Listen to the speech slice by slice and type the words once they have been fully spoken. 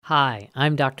Hi,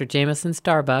 I'm Dr. Jameson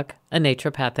Starbuck, a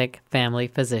naturopathic family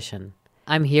physician.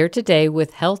 I'm here today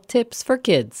with health tips for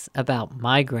kids about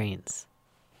migraines.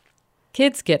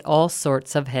 Kids get all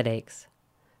sorts of headaches.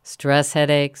 Stress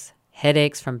headaches,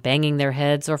 headaches from banging their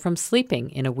heads or from sleeping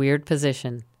in a weird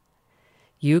position.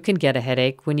 You can get a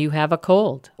headache when you have a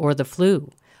cold or the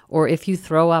flu, or if you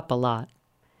throw up a lot.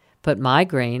 But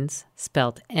migraines,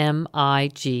 spelled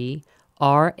M-I-G-R-A-I-N-E-S,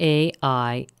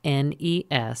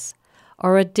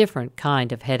 are a different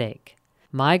kind of headache.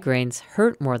 Migraines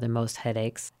hurt more than most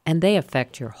headaches, and they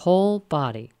affect your whole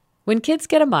body. When kids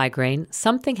get a migraine,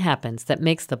 something happens that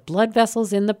makes the blood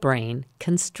vessels in the brain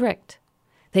constrict.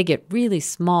 They get really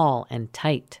small and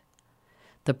tight.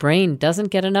 The brain doesn't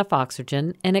get enough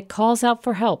oxygen, and it calls out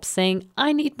for help, saying,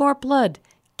 "I need more blood.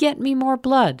 Get me more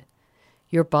blood."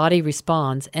 Your body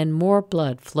responds, and more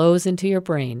blood flows into your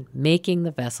brain, making the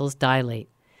vessels dilate.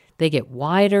 They get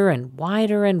wider and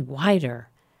wider and wider.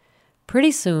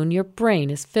 Pretty soon, your brain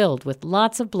is filled with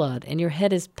lots of blood, and your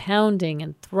head is pounding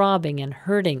and throbbing and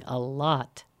hurting a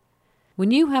lot. When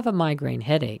you have a migraine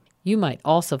headache, you might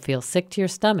also feel sick to your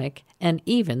stomach and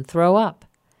even throw up.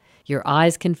 Your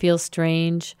eyes can feel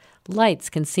strange, lights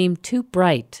can seem too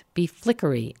bright, be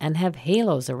flickery, and have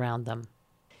halos around them.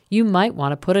 You might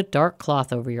want to put a dark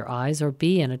cloth over your eyes or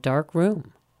be in a dark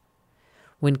room.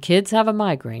 When kids have a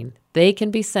migraine, they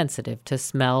can be sensitive to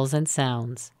smells and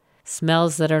sounds.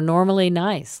 Smells that are normally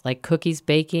nice, like cookies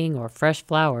baking or fresh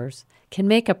flowers, can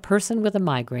make a person with a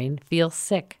migraine feel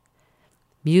sick.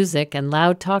 Music and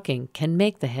loud talking can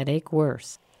make the headache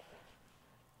worse.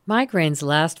 Migraines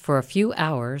last for a few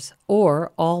hours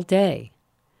or all day.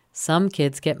 Some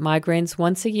kids get migraines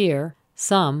once a year,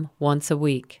 some once a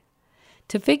week.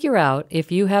 To figure out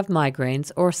if you have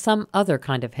migraines or some other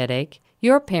kind of headache,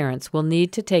 your parents will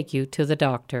need to take you to the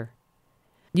doctor.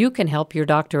 You can help your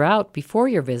doctor out before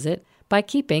your visit by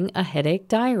keeping a headache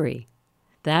diary.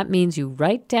 That means you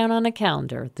write down on a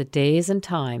calendar the days and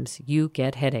times you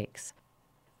get headaches.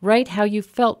 Write how you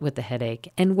felt with the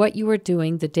headache and what you were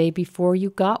doing the day before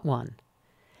you got one.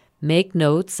 Make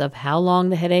notes of how long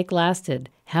the headache lasted,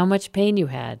 how much pain you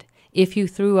had, if you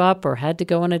threw up or had to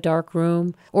go in a dark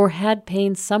room, or had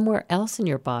pain somewhere else in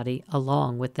your body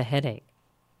along with the headache.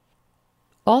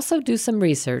 Also do some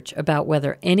research about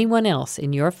whether anyone else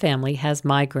in your family has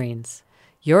migraines.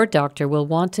 Your doctor will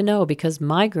want to know because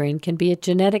migraine can be a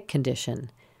genetic condition,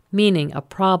 meaning a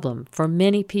problem for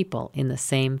many people in the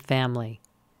same family.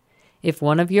 If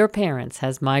one of your parents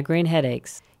has migraine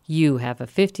headaches, you have a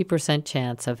 50%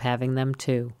 chance of having them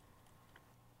too.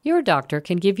 Your doctor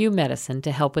can give you medicine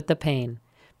to help with the pain,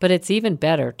 but it's even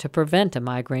better to prevent a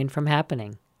migraine from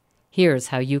happening. Here's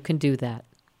how you can do that.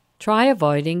 Try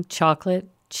avoiding chocolate,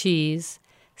 cheese,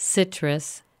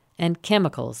 citrus, and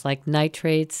chemicals like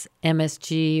nitrates,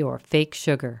 MSG, or fake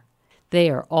sugar. They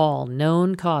are all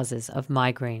known causes of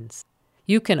migraines.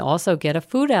 You can also get a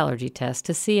food allergy test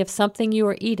to see if something you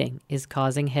are eating is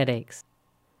causing headaches.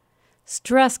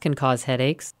 Stress can cause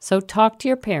headaches, so talk to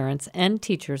your parents and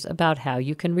teachers about how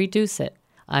you can reduce it.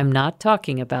 I'm not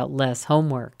talking about less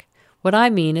homework. What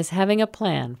I mean is having a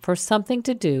plan for something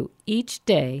to do each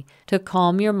day to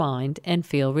calm your mind and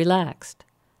feel relaxed.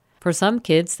 For some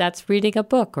kids, that's reading a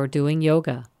book or doing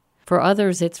yoga. For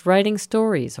others, it's writing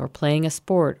stories or playing a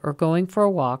sport or going for a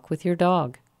walk with your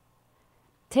dog.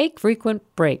 Take frequent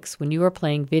breaks when you are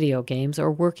playing video games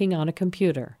or working on a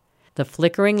computer. The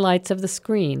flickering lights of the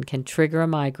screen can trigger a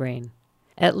migraine.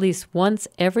 At least once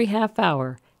every half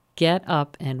hour, get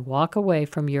up and walk away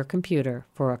from your computer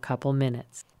for a couple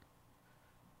minutes.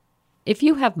 If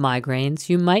you have migraines,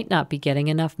 you might not be getting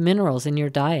enough minerals in your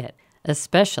diet,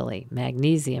 especially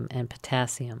magnesium and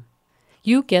potassium.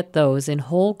 You get those in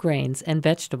whole grains and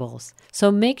vegetables,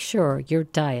 so make sure your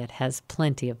diet has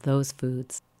plenty of those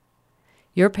foods.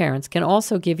 Your parents can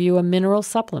also give you a mineral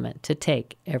supplement to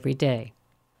take every day.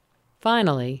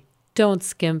 Finally, don't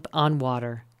skimp on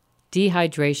water.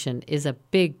 Dehydration is a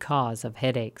big cause of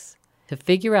headaches. To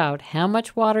figure out how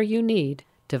much water you need,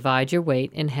 divide your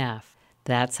weight in half.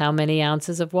 That's how many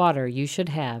ounces of water you should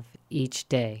have each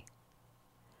day.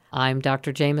 I'm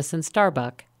Dr. Jameson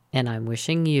Starbuck, and I'm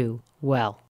wishing you well.